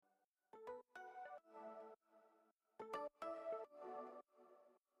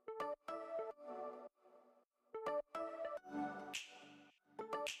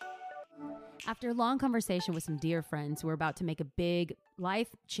After a long conversation with some dear friends who were about to make a big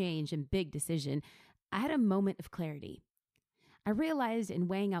life change and big decision, I had a moment of clarity. I realized in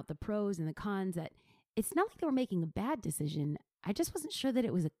weighing out the pros and the cons that it's not like they were making a bad decision. I just wasn't sure that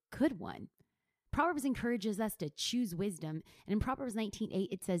it was a good one. Proverbs encourages us to choose wisdom. And in Proverbs 19:8,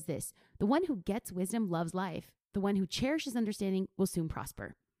 it says this: the one who gets wisdom loves life. The one who cherishes understanding will soon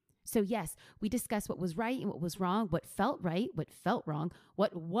prosper. So yes, we discussed what was right and what was wrong, what felt right, what felt wrong,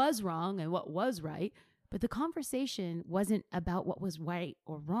 what was wrong and what was right. But the conversation wasn't about what was right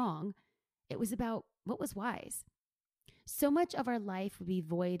or wrong. It was about what was wise. So much of our life would be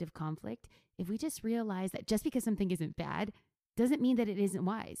void of conflict if we just realized that just because something isn't bad doesn't mean that it isn't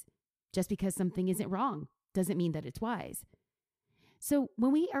wise. Just because something isn't wrong doesn't mean that it's wise. So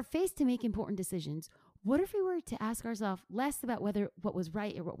when we are faced to make important decisions, what if we were to ask ourselves less about whether what was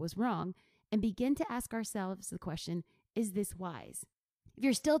right or what was wrong and begin to ask ourselves the question, is this wise? If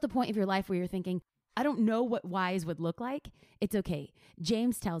you're still at the point of your life where you're thinking, I don't know what wise would look like, it's okay.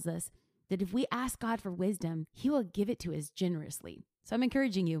 James tells us that if we ask God for wisdom, he will give it to us generously. So I'm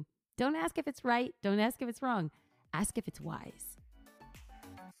encouraging you, don't ask if it's right. Don't ask if it's wrong. Ask if it's wise.